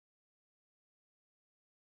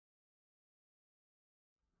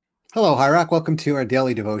Hello, Hirak. Welcome to our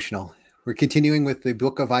daily devotional. We're continuing with the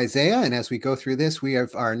book of Isaiah, and as we go through this,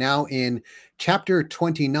 are now in chapter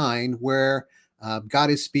 29, where God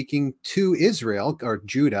is speaking to Israel, or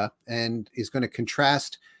Judah, and is going to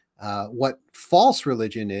contrast what false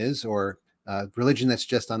religion is, or religion that's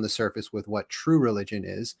just on the surface, with what true religion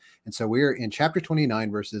is. And so we're in chapter 29,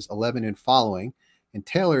 verses 11 and following. And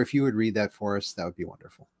Taylor, if you would read that for us, that would be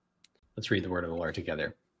wonderful. Let's read the word of the Lord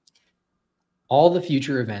together. All the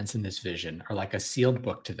future events in this vision are like a sealed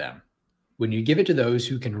book to them. When you give it to those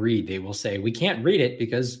who can read, they will say, "We can't read it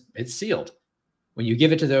because it's sealed." When you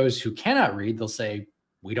give it to those who cannot read, they'll say,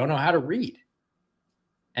 "We don't know how to read."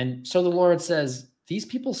 And so the Lord says, "These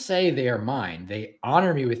people say they are mine. They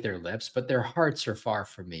honor me with their lips, but their hearts are far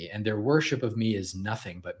from me, and their worship of me is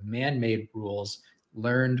nothing but man-made rules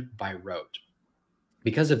learned by rote.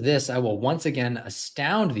 Because of this, I will once again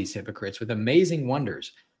astound these hypocrites with amazing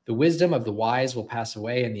wonders. The wisdom of the wise will pass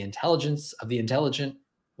away, and the intelligence of the intelligent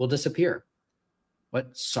will disappear.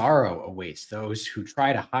 What sorrow awaits those who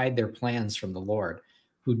try to hide their plans from the Lord,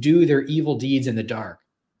 who do their evil deeds in the dark.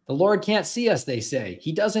 The Lord can't see us, they say.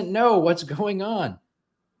 He doesn't know what's going on.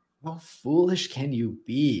 How foolish can you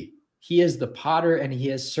be? He is the potter, and he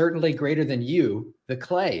is certainly greater than you, the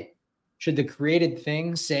clay. Should the created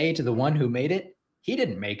thing say to the one who made it, "He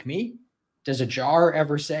didn't make me"? Does a jar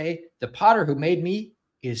ever say, "The potter who made me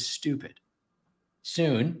is stupid"?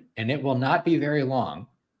 Soon, and it will not be very long,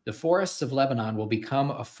 the forests of Lebanon will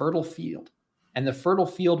become a fertile field, and the fertile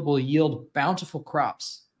field will yield bountiful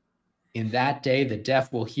crops. In that day, the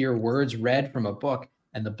deaf will hear words read from a book,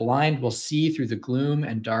 and the blind will see through the gloom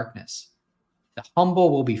and darkness. The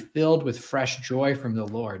humble will be filled with fresh joy from the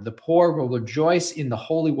Lord. The poor will rejoice in the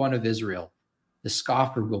Holy One of Israel. The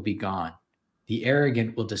scoffer will be gone. The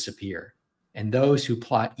arrogant will disappear, and those who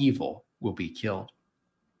plot evil will be killed.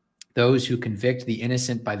 Those who convict the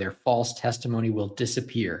innocent by their false testimony will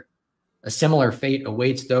disappear. A similar fate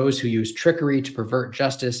awaits those who use trickery to pervert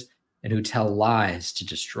justice and who tell lies to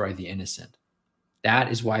destroy the innocent. That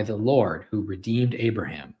is why the Lord, who redeemed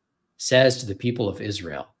Abraham, says to the people of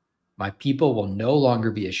Israel, "My people will no longer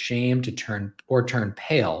be ashamed to turn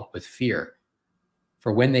pale with fear.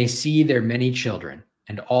 For when they see their many children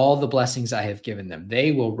and all the blessings I have given them,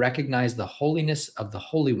 they will recognize the holiness of the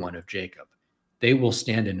Holy One of Jacob. They will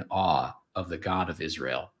stand in awe of the God of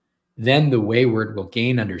Israel. Then the wayward will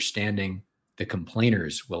gain understanding. The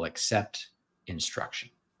complainers will accept instruction."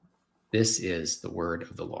 This is the word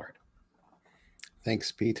of the Lord.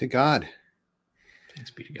 Thanks be to God. Thanks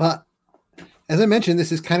be to But God. as I mentioned,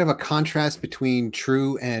 this is kind of a contrast between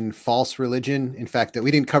true and false religion. In fact, we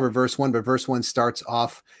didn't cover verse 1, but verse 1 starts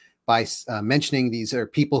off by mentioning these are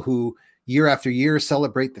people who year after year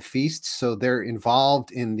celebrate the feasts. So they're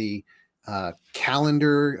involved in the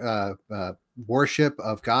calendar worship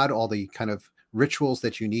of God, all the kind of rituals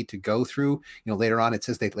that you need to go through. Later on it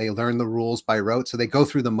says they learn the rules by rote. So they go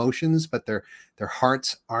through the motions, but their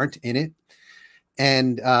hearts aren't in it.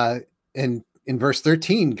 And in verse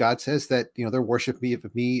 13, God says that, their worship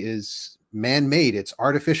of me is man-made. It's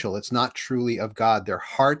artificial. It's not truly of God. Their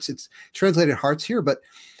hearts, it's translated hearts here, but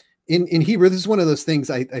in Hebrew, this is one of those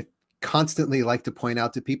things I constantly like to point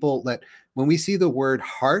out to people, that when we see the word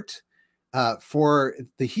heart, for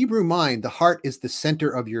the Hebrew mind, the heart is the center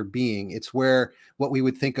of your being. It's where what we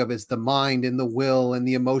would think of as the mind and the will and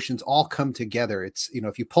the emotions all come together. It's,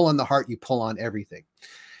 if you pull on the heart, you pull on everything.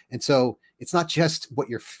 And so it's not just what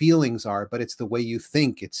your feelings are, but it's the way you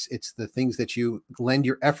think. It's the things that you lend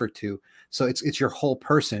your effort to. So it's your whole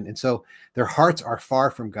person. And so their hearts are far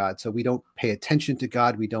from God. So we don't pay attention to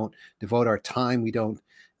God. We don't devote our time. We don't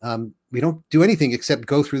do anything except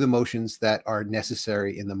go through the motions that are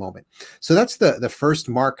necessary in the moment. So that's the first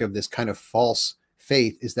mark of this kind of false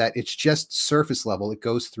faith, is that it's just surface level. It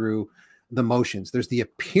goes through the motions. There's the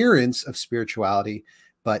appearance of spirituality,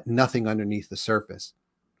 but nothing underneath the surface.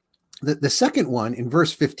 The second one in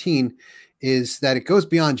verse 15 is that it goes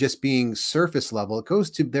beyond just being surface level. It goes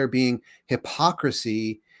to there being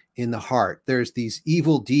hypocrisy in the heart. There's these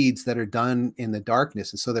evil deeds that are done in the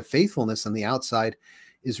darkness. And so the faithfulness on the outside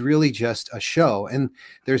is really just a show. And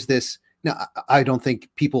there's this, now I don't think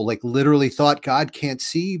people literally thought God can't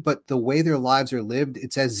see, but the way their lives are lived,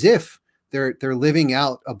 it's as if they're living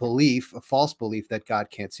out a belief, a false belief that God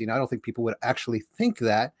can't see. And I don't think people would actually think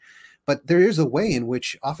that. But there is a way in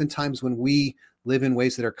which oftentimes when we live in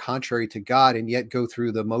ways that are contrary to God and yet go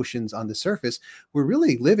through the motions on the surface, we're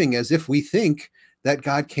really living as if we think that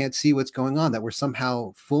God can't see what's going on, that we're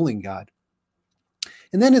somehow fooling God.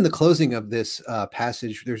 And then in the closing of this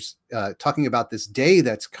passage, there's talking about this day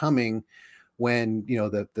that's coming when,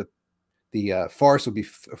 the the forest will be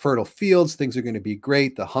fertile fields. Things are going to be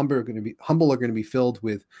great. The humble are going to be filled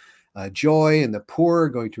with joy, and the poor are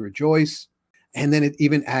going to rejoice. And then it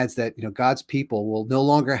even adds that, God's people will no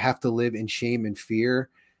longer have to live in shame and fear,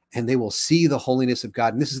 and they will see the holiness of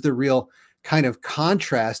God. And this is the real kind of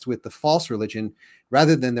contrast with the false religion.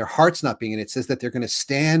 Rather than their hearts not being in it, says that they're going to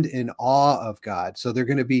stand in awe of God. So they're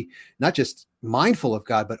going to be not just mindful of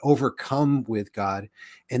God, but overcome with God.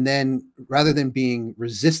 And then rather than being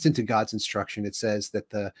resistant to God's instruction, it says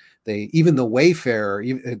that even the wayfarer,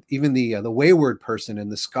 even the wayward person and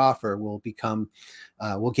the scoffer will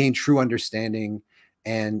gain true understanding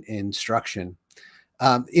and instruction.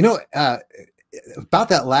 About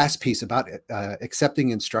that last piece about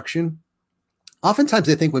accepting instruction. Oftentimes,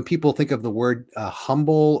 I think when people think of the word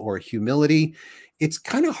humble or humility, it's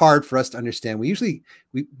kind of hard for us to understand. We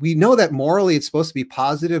know that morally it's supposed to be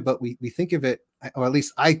positive, but we think of it, or at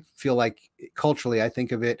least I feel like culturally, I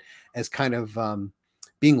think of it as kind of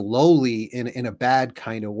being lowly in a bad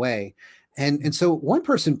kind of way. And so one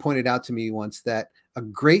person pointed out to me once that a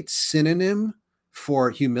great synonym for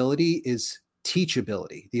humility is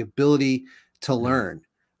teachability, the ability to learn.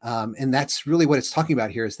 And that's really what it's talking about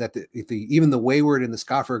here, is that even the wayward and the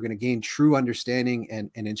scoffer are going to gain true understanding and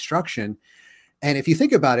instruction. And if you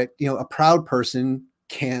think about it, a proud person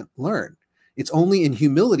can't learn. It's only in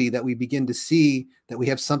humility that we begin to see that we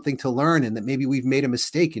have something to learn, and that maybe we've made a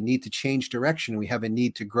mistake and need to change direction, and we have a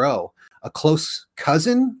need to grow. A close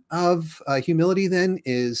cousin of humility then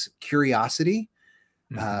is curiosity,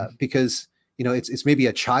 because it's maybe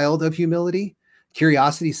a child of humility.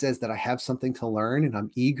 Curiosity says that I have something to learn and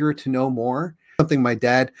I'm eager to know more. Something my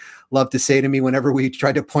dad loved to say to me whenever we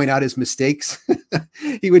tried to point out his mistakes.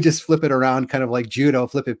 He would just flip it around, kind of like judo,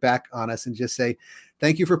 flip it back on us and just say,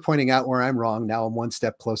 "Thank you for pointing out where I'm wrong. Now I'm one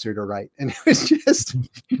step closer to right." And it was just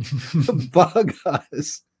bug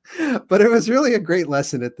us. But it was really a great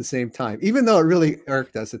lesson at the same time, even though it really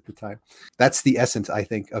irked us at the time. That's the essence, I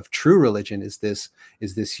think, of true religion, is this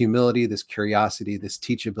humility, this curiosity, this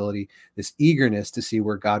teachability, this eagerness to see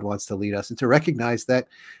where God wants to lead us, and to recognize that,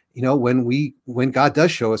 when God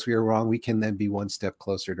does show us we are wrong, we can then be one step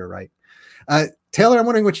closer to right. Taylor, I'm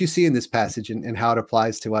wondering what you see in this passage and how it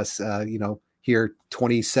applies to us, here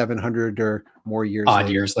 2,700 or more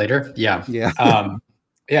years later. Yeah. Yeah.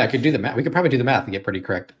 Yeah, I could do the math. We could probably do the math and get pretty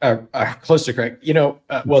correct, close to correct.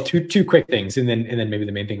 Well, two quick things, and then maybe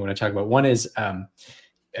the main thing I want to talk about. One is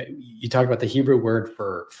you talked about the Hebrew word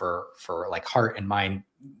for like heart and mind.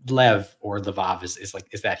 Lev or levav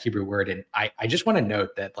is that Hebrew word, and I just want to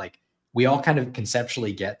note that, like, we all kind of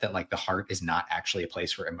conceptually get that, like, the heart is not actually a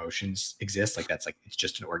place where emotions exist. Like, that's, like, it's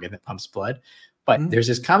just an organ that pumps blood. But there's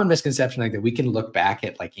this common misconception, like, that we can look back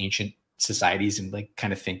at, like, ancient societies and, like,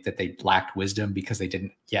 kind of think that they lacked wisdom because they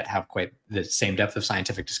didn't yet have quite the same depth of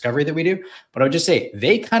scientific discovery that we do. But I would just say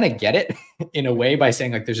they kind of get it in a way by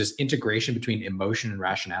saying, like, there's this integration between emotion and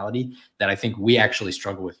rationality that I think we actually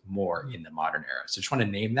struggle with more in the modern era. So I just want to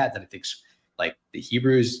name that I think, like, the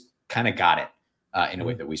Hebrews kind of got it in a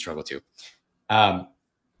way that we struggle to.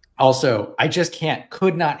 Also, I just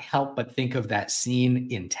could not help but think of that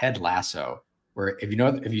scene in Ted Lasso, where, have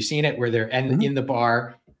you seen it, where they're in the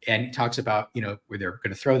bar, and he talks about, where they're going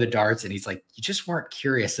to throw the darts, and he's like, "You just weren't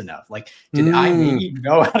curious enough. Like, did I maybe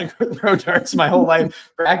know how to throw darts my whole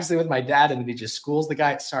life, practicing with my dad?" And then he just schools the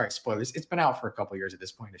guy. Sorry, spoilers. It's been out for a couple of years at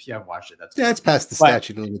this point. If you haven't watched it, it's past the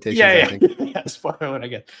statute of limitations. I think. Yeah, spoiler alert, I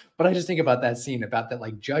guess. But I just think about that scene, about that,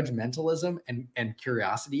 like, judgmentalism and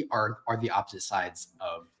curiosity are the opposite sides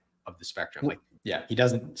of the spectrum. Like, yeah, he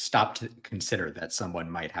doesn't stop to consider that someone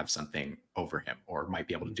might have something over him or might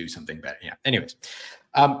be able to do something better. Yeah. Anyways,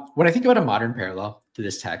 when I think about a modern parallel to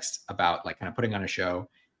this text about, like, kind of putting on a show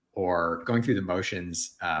or going through the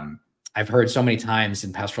motions, I've heard so many times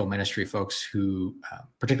in pastoral ministry, folks who,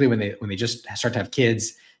 particularly when they just start to have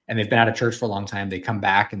kids and they've been out of church for a long time, they come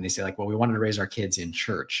back and they say, like, "Well, we wanted to raise our kids in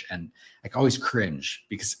church," and, like, always cringe,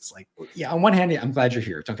 because it's like, yeah, on one hand, I'm glad you're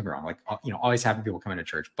here. Don't get me wrong. Like, always having people come into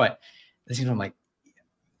church, but it seems I'm like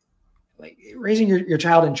raising your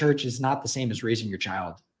child in church is not the same as raising your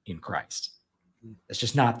child in Christ. It's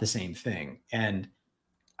just not the same thing. And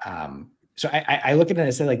so I look at it and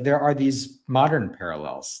I say, like, there are these modern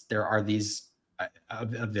parallels. There are these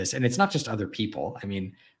of this, and it's not just other people. I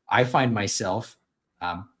mean, I find myself,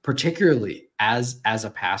 particularly as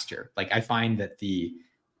a pastor, like, I find that the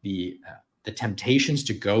temptations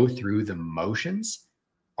to go through the motions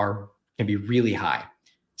can be really high.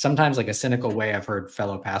 Sometimes, like, a cynical way I've heard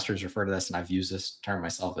fellow pastors refer to this, and I've used this term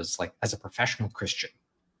myself, as, like, as a professional Christian.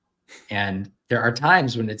 And there are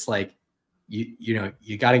times when it's like,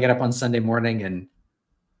 you got to get up on Sunday morning and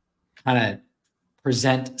kind of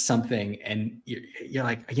present something and you're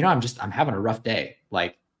like, I'm having a rough day.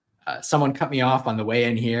 Like someone cut me off on the way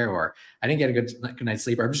in here, or I didn't get a good night's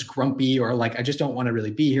sleep, or I'm just grumpy, or like, I just don't want to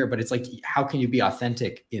really be here. But it's like, how can you be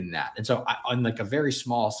authentic in that? And so on like a very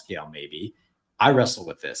small scale, maybe I wrestle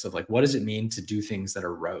with this of like, what does it mean to do things that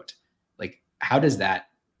are rote? Like, how does that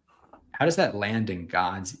land in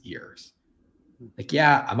God's ears? Like,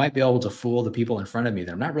 yeah, I might be able to fool the people in front of me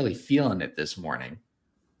that I'm not really feeling it this morning,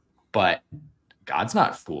 but God's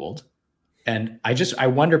not fooled. And I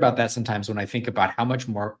wonder about that sometimes when I think about how much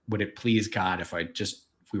more would it please God if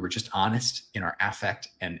we were just honest in our affect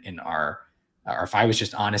and in our, or if I was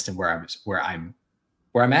just honest in where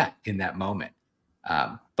I'm at in that moment.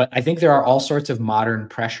 But I think there are all sorts of modern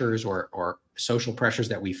pressures or social pressures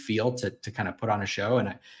that we feel to kind of put on a show.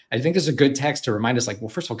 And I think this is a good text to remind us, like, well,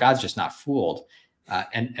 first of all, God's just not fooled.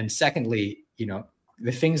 And secondly,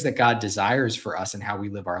 the things that God desires for us and how we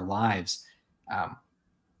live our lives,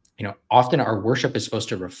 often our worship is supposed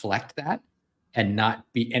to reflect that and not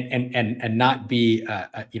be, and not be,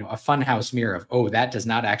 a funhouse mirror of, oh, that does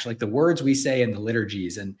not actually, like the words we say in the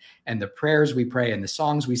liturgies and the prayers we pray and the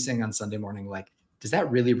songs we sing on Sunday morning, like, does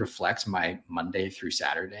that really reflect my Monday through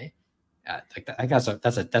Saturday? I guess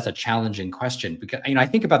that's a challenging question, because, I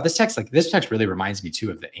think about this text, like this text really reminds me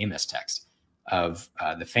too of the Amos text, of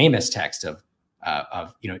the famous text of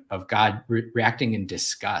God reacting in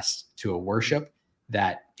disgust to a worship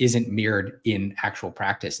that isn't mirrored in actual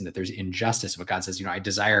practice, and that there's injustice. What God says, I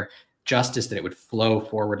desire justice, that it would flow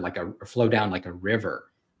down like a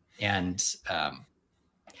river. And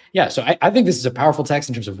so I think this is a powerful text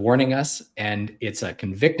in terms of warning us, and it's a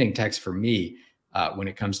convicting text for me when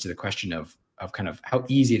it comes to the question of kind of how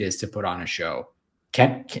easy it is to put on a show.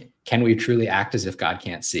 Can we truly act as if God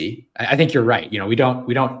can't see? I think you're right.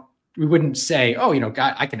 We wouldn't say, oh,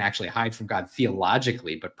 God, I can actually hide from God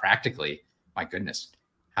theologically, but practically, my goodness,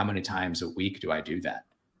 how many times a week do I do that?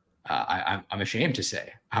 I'm ashamed to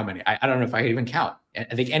say how many. I don't know if I can even count.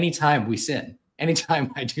 I think anytime we sin,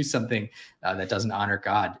 anytime I do something that doesn't honor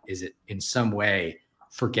God, is it in some way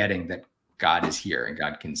forgetting that God is here and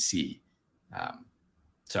God can see.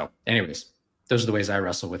 So anyways, those are the ways I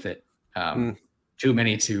wrestle with it. Too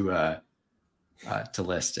many to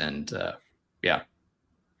list. And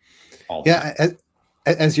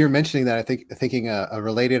as you're mentioning that, thinking a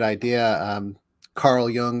related idea, Carl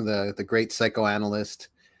Jung, the great psychoanalyst,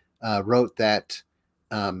 wrote that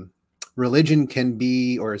religion can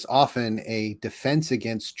be, or is often, a defense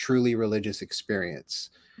against truly religious experience.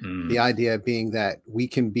 The idea being that we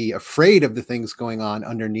can be afraid of the things going on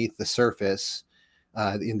underneath the surface,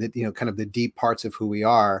 in the kind of the deep parts of who we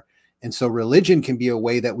are. And so religion can be a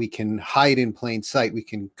way that we can hide in plain sight. We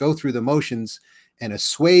can go through the motions and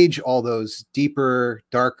assuage all those deeper,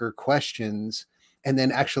 darker questions, and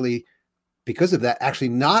then actually, because of that, actually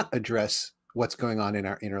not address what's going on in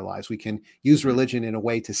our inner lives. We can use religion in a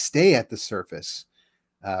way to stay at the surface,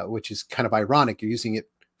 which is kind of ironic. You're using it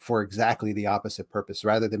for exactly the opposite purpose,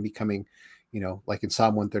 rather than becoming, like in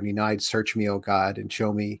Psalm 139, search me, O God, and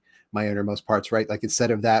show me my innermost parts, right? Like,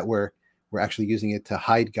 instead of that, we're actually using it to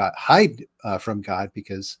hide from God,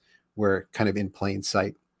 because we're kind of in plain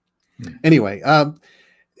sight. Anyway,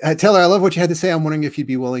 Taylor, I love what you had to say. I'm wondering if you'd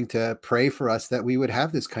be willing to pray for us that we would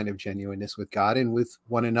have this kind of genuineness with God and with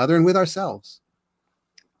one another and with ourselves.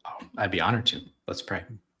 Oh, I'd be honored to. Let's pray.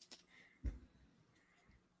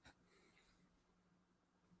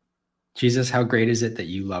 Jesus, how great is it that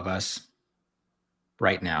you love us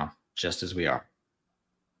right now, just as we are,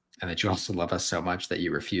 and that you also love us so much that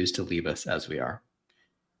you refuse to leave us as we are.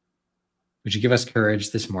 Would you give us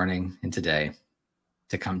courage this morning and today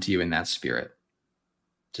to come to you in that spirit,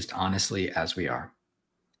 just honestly as we are,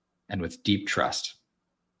 and with deep trust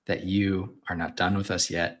that you are not done with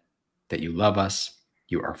us yet, that you love us,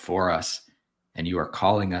 you are for us, and you are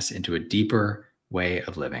calling us into a deeper way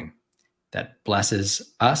of living that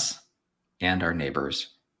blesses us and our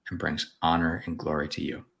neighbors and brings honor and glory to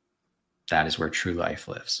you. That is where true life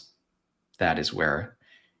lives. That is where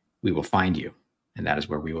we will find you, and that is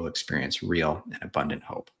where we will experience real and abundant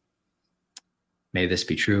hope. May this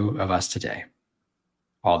be true of us today.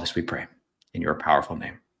 All this we pray in your powerful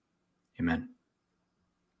name. Amen.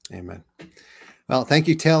 Amen. Well, thank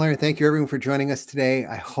you, Taylor, and thank you, everyone, for joining us today.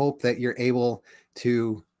 I hope that you're able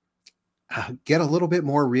to get a little bit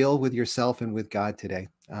more real with yourself and with God today.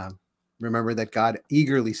 Remember that God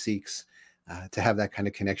eagerly seeks to have that kind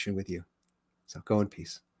of connection with you. So go in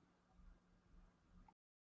peace.